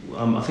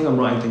I think I'm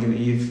right in thinking that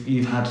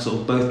you've had sort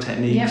of both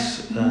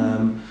techniques.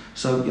 Yep.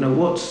 So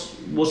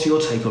what's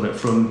your take on it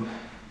from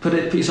put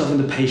yourself in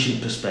the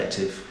patient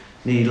perspective?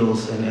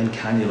 Needles and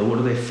cannula, what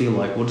do they feel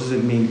like? What does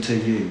it mean to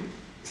you?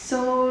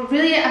 So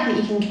really, I think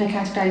you can kind of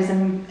categorise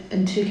them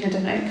in 2 kind of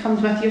different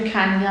outcomes. With your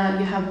cannula,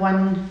 you have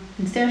one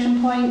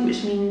insertion point,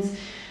 which means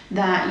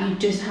that you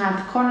just have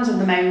the corners of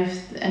the mouth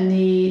and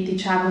they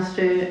travel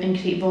through and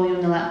create volume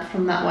in the lip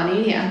from that one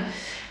area.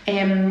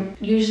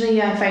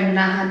 Usually I found when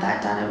I had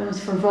that done, it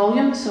was for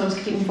volume, so I was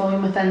creating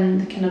volume within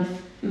the kind of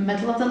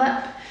middle of the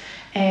lip.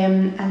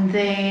 And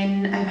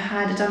then I've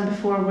had it done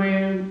before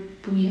where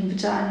we have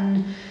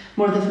done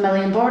more of the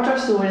vermilion border,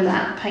 so where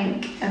that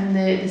pink and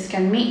the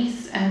skin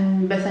meets,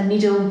 and with a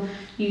needle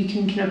you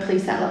can kind of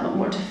place that a little bit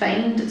more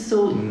defined.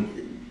 So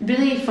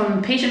really, from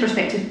a patient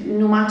perspective,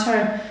 no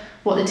matter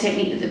what the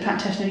technique that the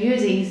practitioner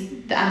uses,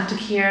 the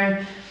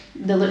aftercare,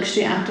 the look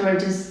straight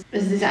afterwards is the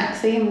exact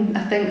same.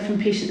 I think from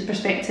patient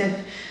perspective,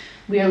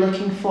 we are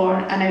looking for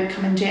an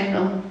outcome in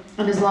general,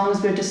 and as long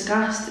as we're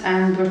discussed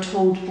and we're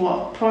told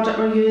what product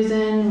we're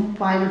using,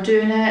 why we're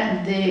doing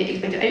it, the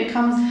expected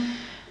outcomes,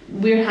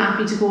 we're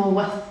happy to go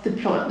with the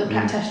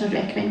practitioner's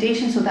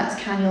recommendation. So that's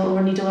cannula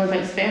or needle or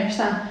vice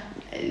versa.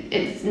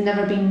 it's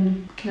never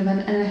been kind of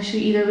an issue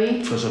either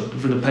way.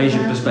 From the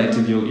patient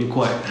perspective, you're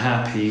quite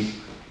happy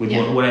with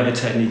whatever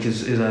technique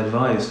is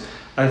advised.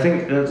 I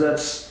think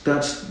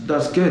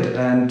that's good.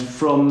 And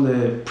from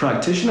the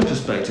practitioner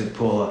perspective,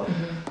 Paula,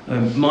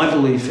 my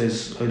belief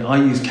is, I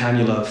use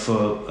cannula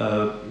for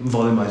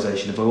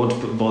volumization if I want to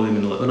put volume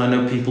in the lip, and I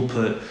know people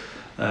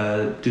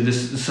do the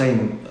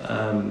same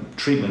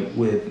treatment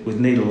with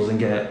needles and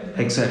get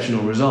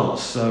exceptional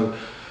results. So,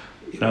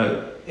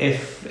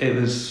 if it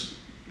was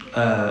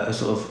a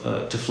sort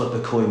of to flip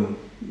a coin,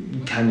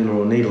 cannula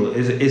or needle,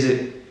 is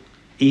it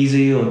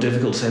easy or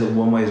difficult to say that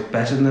one way is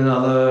better than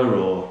another,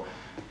 or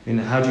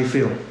how do you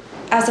feel?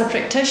 As a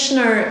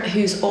practitioner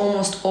who's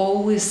almost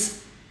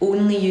always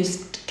only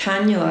used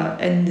cannula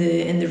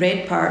in the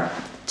red part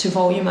to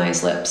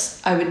volumize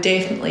lips, I would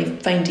definitely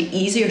find it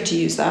easier to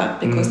use that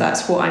because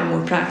that's what I'm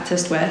more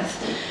practiced with.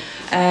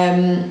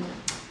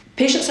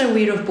 Patients are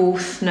aware of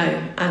both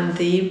now, and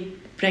they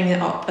bring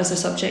it up as a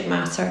subject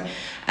matter.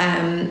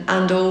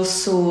 And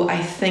also I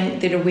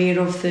think they're aware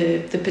of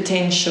the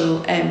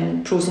potential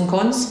pros and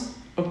cons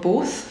of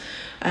both.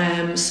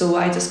 So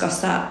I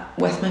discuss that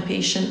with my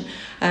patient.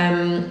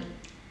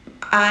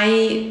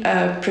 I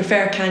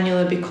prefer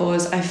cannula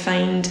because I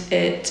find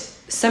it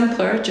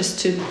simpler just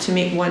to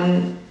make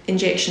one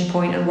injection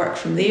point and work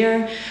from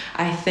there.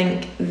 I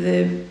think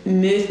the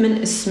movement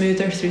is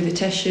smoother through the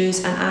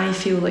tissues, and I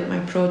feel like my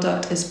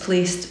product is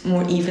placed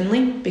more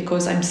evenly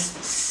because I'm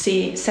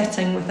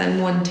sitting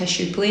within one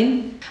tissue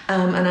plane.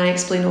 And I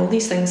explain all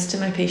these things to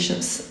my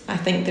patients. I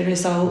think the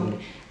result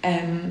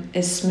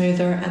is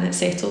smoother and it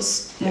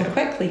settles more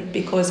quickly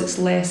because it's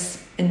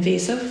less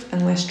invasive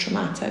and less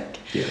traumatic.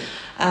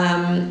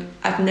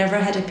 I've never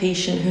had a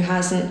patient who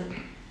hasn't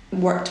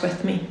worked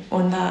with me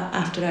on that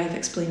after I've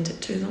explained it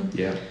to them.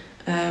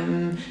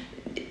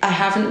 I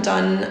haven't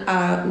done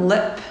a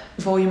lip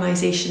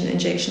volumization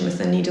injection with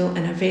a needle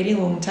in a very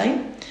long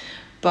time,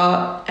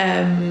 but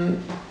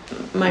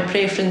my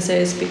preference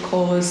is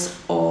because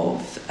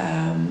of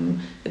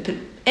the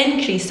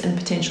increase in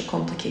potential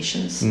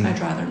complications. I'd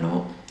rather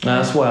not.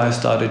 That's why I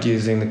started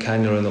using the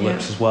cannula in the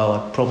lips as well.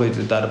 I probably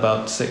did that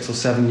about 6 or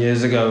 7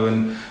 years ago,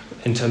 and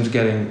in terms of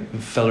getting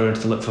filler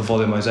into the lip for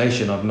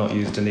volumization, I've not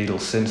used a needle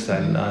since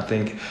then. I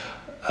think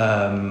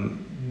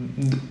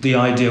the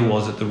idea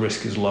was that the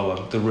risk is lower.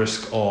 The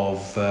risk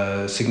of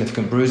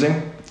significant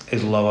bruising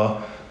is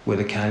lower with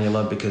a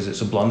cannula because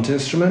it's a blunt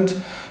instrument.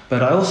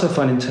 But I also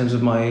find in terms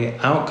of my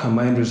outcome,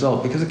 my end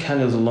result, because a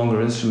cannula is a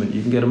longer instrument,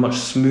 you can get a much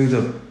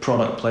smoother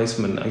product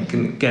placement. I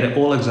can get it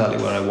all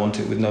exactly where I want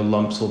it with no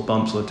lumps or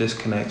bumps or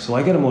disconnects. So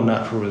I get a more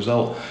natural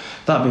result.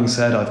 That being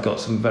said, I've got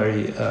some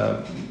very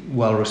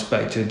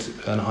well-respected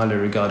and highly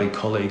regarded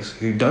colleagues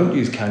who don't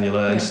use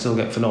cannula and still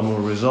get phenomenal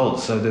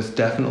results. So there's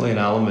definitely an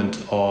element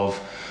of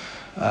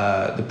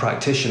the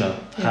practitioner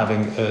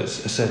having a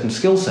certain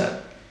skill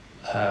set.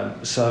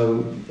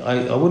 So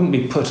I wouldn't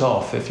be put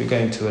off if you're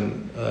going to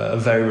a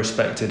very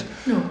respected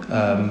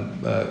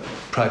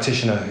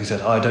practitioner who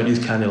said, I don't use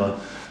cannula.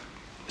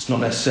 It's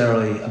not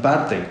necessarily a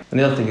bad thing. And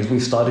the other thing is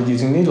we've started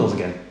using needles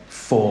again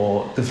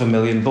for the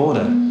vermilion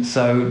border.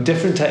 So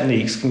different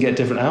techniques can get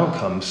different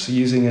outcomes.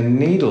 Using a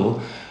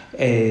needle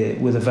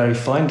with a very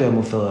fine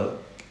dermal filler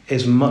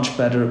is much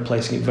better at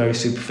placing it very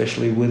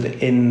superficially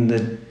within the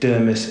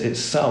dermis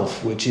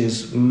itself, which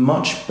is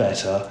much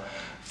better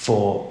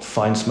for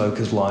fine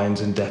smoker's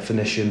lines and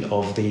definition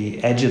of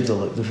the edge of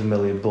the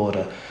vermilion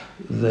border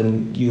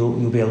than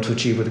you'll be able to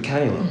achieve with a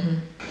cannula.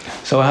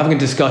 So we're having a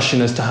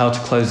discussion as to how to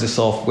close this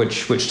off,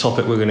 which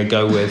topic we're going to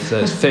go with.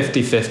 It's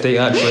 50-50.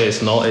 Actually,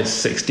 it's not. It's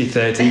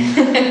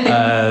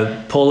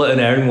 60-30. Paula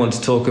and Erin want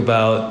to talk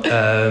about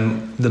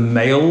the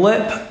male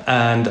lip,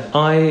 and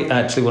I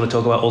actually want to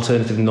talk about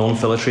alternative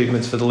non-filler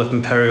treatments for the lip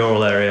and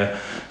perioral area.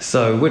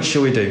 So which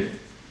shall we do?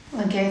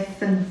 I guess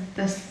since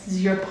this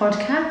is your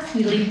podcast,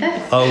 you lead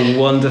this. Oh,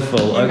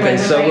 wonderful. Okay,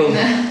 so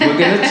we're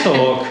going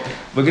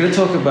to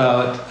talk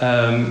about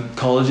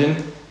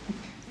collagen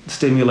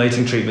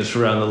stimulating treatments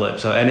around the lip,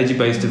 so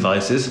energy-based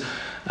devices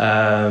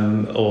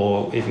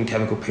or even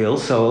chemical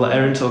peels. So I'll let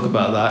Erin talk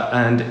about that,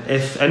 and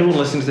if anyone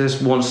listening to this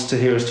wants to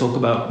hear us talk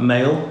about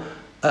male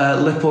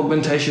lip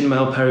augmentation,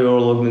 male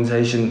perioral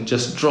augmentation,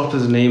 just drop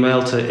us an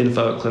email to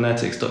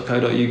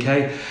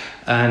info@clinetics.co.uk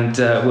and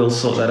we'll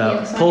sort that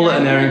out. Paula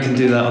and Erin can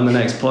do that on the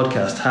next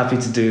podcast. Happy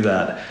to do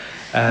that.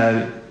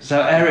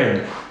 So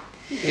Erin,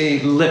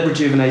 lip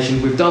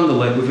rejuvenation, we've done the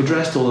lip, we've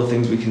addressed all the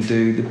things we can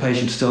do. The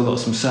patient's still got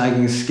some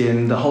sagging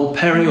skin, the whole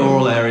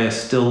perioral area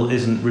still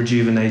isn't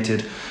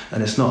rejuvenated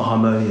and it's not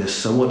harmonious.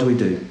 So what do we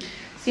do?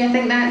 See, I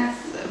think that's,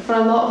 for a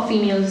lot of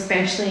females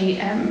especially,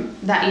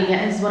 that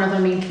area is one of their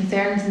main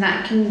concerns, and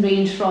that can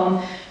range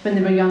from when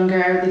they were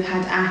younger, they've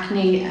had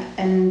acne,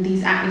 and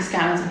these acne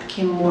scars have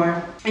become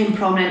more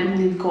prominent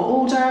when they've got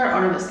older,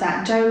 or if it's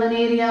that jowling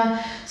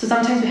area. So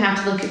sometimes we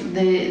have to look at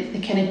the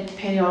kind of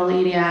perioral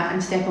area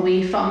and step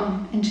away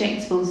from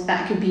injectables.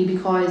 That could be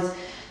because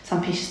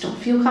some patients don't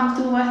feel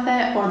comfortable with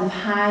it, or they've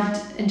had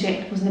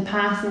injectables in the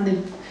past and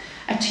they've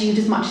achieved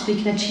as much as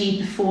they can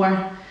achieve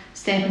before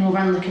stepping over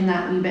and looking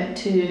that wee bit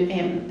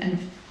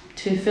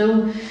too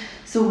full.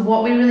 So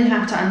what we really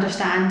have to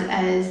understand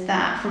is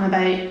that from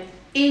about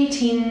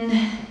 18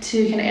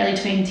 to kind of early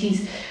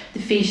 20s, the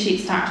face shape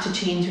starts to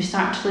change. We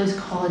start to lose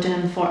collagen,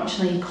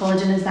 unfortunately.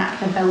 Collagen is that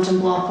kind of building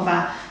block of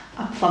a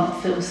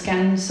plump, full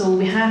skin. So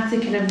we have to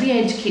kind of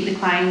re-educate the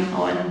client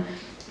on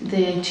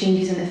the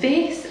changes in the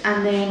face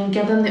and then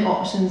give them the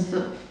options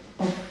of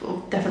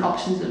different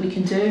options that we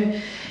can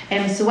do.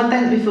 So one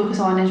thing that we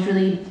focus on is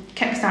really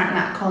kickstarting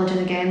that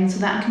collagen again. So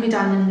that can be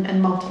done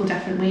in multiple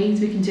different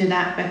ways. We can do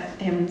that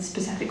with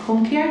specific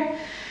home care,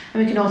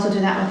 and we can also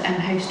do that with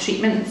in-house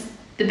treatments.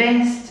 The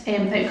best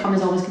outcome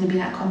is always going to be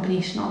that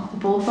combination of the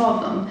both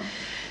of them.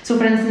 So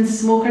for instance,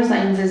 smokers'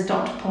 lines, as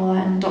Dr.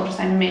 Paula and Dr.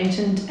 Simon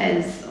mentioned,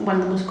 is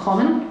one of the most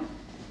common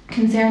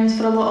concerns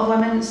for a lot of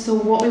women. So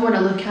what we want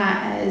to look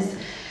at is,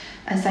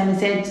 as Simon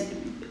said,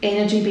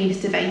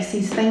 energy-based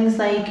devices, things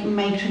like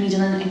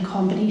microneedling in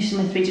combination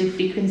with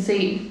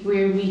radiofrequency,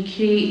 where we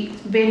create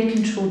very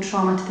controlled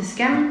trauma to the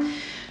skin,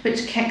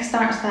 which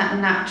kickstarts that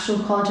natural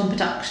collagen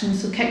production,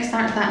 so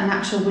kickstarts that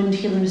natural wound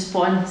healing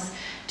response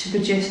to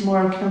produce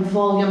more kind of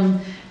volume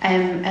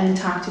in the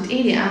targeted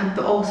area,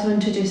 but also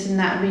introducing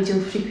that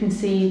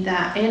radiofrequency,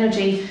 that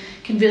energy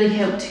can really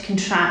help to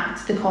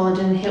contract the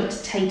collagen, help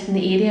to tighten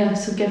the area,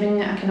 so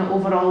giving a kind of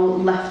overall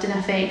lifting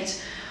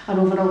effect, an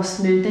overall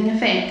smoothing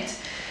effect.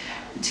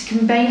 To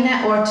combine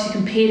it or to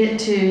compare it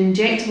to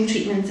injectable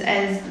treatments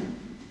is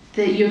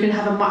that you're going to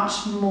have a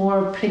much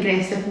more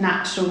progressive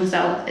natural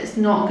result. It's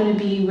not going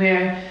to be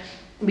where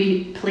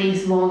we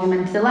place volume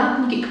into the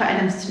lab and get quite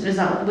an instant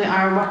result. We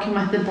are working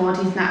with the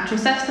body's natural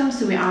system,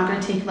 so we are going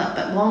to take a little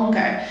bit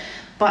longer.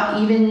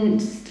 But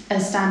even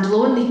as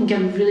standalone, they can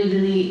give really,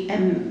 really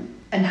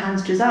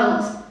enhanced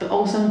results, but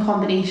also in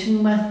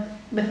combination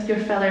with your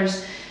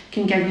fillers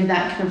can give you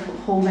that kind of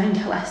whole round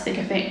holistic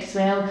effect as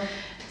well.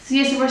 So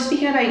yes, we're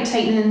speaking about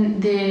tightening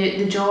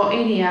the jaw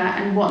area,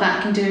 and what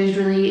that can do is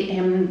really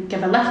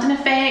give a lifting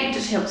effect.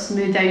 It helps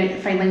smooth out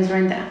fine lines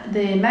around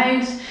the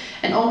mouth,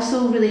 and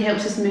also really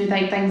helps to smooth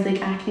out things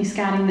like acne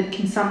scarring that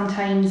can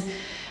sometimes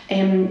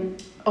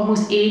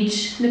almost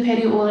age the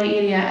perioral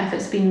area if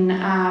it's been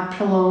a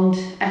prolonged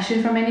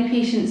issue for many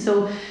patients.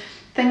 So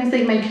things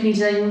like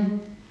microneedling,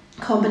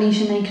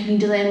 combination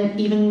microneedling,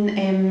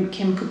 even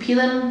chemical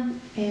peeling,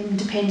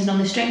 depending on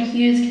the strength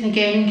you use, can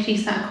again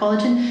increase that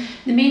collagen.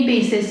 The main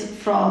basis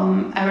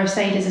from our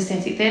side as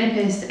aesthetic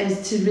therapists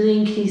is to really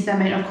increase the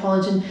amount of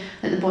collagen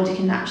that the body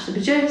can naturally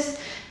produce,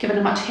 giving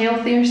a much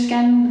healthier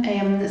skin.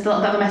 There's a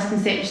little bit of a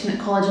misconception that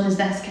collagen is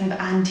this kind of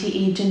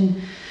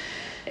anti-aging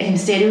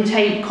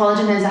stereotype.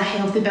 Collagen is a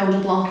healthy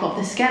building block of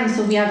the skin,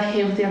 so we have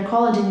healthier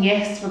collagen.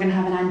 Yes, we're going to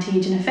have an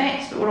anti-aging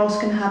effect, but we're also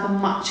going to have a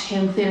much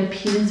healthier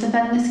appearance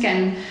within the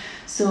skin.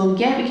 So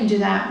yeah, we can do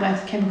that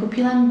with chemical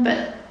peeling,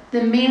 but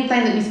the main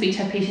thing that we speak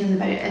to our patients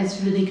about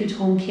is really good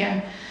home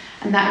care,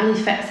 and that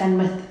really fits in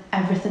with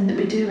everything that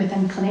we do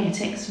within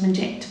Clinetics, from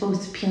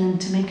injectables to peeling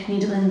to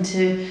microneedling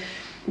to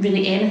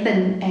really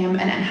anything, and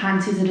it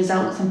enhances the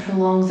results and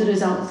prolongs the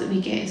results that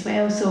we get as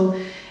well. So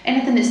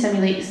anything that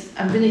stimulates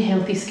a really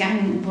healthy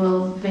skin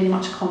will very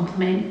much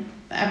complement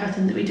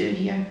everything that we do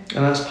here.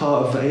 And that's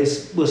part of it.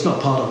 It's not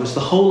part of it, it's the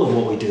whole of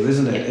what we do,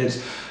 isn't it? Yep. It's,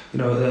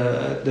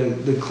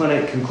 the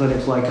clinic and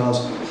clinics like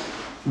ours,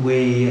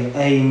 we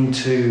aim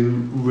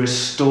to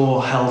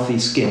restore healthy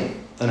skin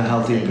and a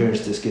healthy appearance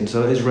to the skin.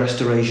 So it is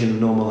restoration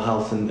of normal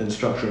health and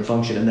structure and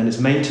function, and then it's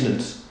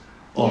maintenance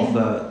of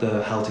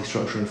the healthy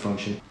structure and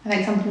function. I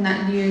think something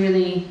that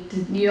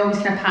you always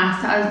kind of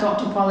pass to us,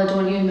 Dr. Paula,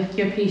 don't you, with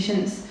your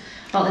patients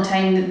all the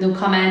time, that they'll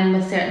come in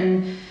with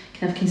certain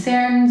kind of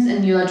concerns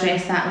and you'll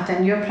address that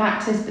within your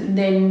practice, but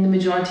then the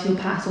majority will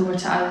pass over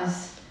to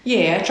us.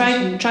 Yeah, I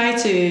try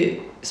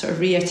to sort of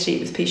reiterate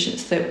with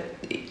patients that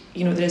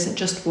there isn't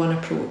just one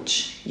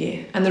approach,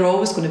 and they're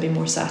always going to be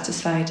more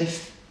satisfied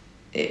if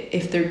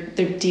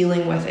they're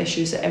dealing with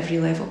issues at every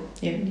level.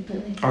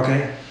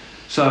 Okay,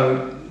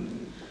 so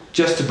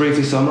just to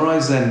briefly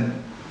summarise then,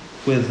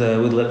 with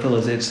lip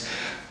fillers,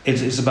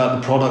 it's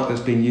about the product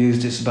that's being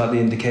used. It's about the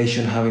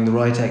indication, having the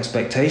right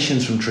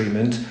expectations from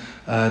treatment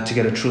to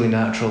get a truly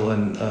natural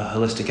and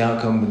holistic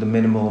outcome with a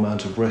minimal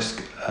amount of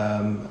risk,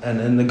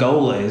 and the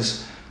goal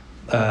is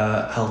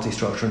healthy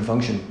structure and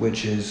function,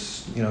 which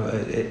is,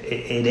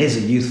 it is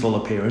a youthful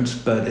appearance,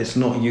 but it's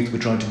not youth we're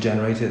trying to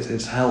generate,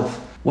 it's health.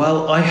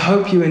 Well, I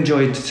hope you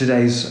enjoyed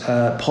today's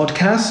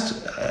podcast.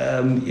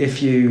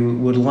 If you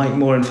would like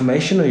more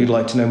information, or you'd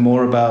like to know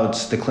more about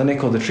the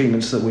clinic or the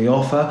treatments that we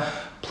offer,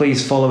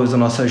 please follow us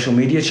on our social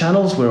media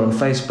channels. We're on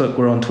Facebook,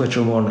 we're on Twitter,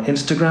 and we're on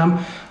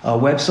Instagram. Our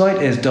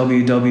website is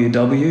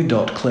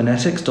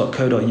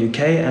www.clinetics.co.uk,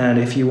 and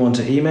if you want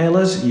to email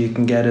us, you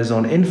can get us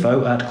on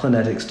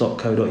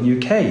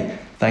info@clinetics.co.uk.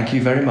 Thank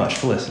you very much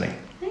for listening.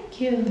 Thank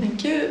you.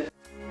 Thank you.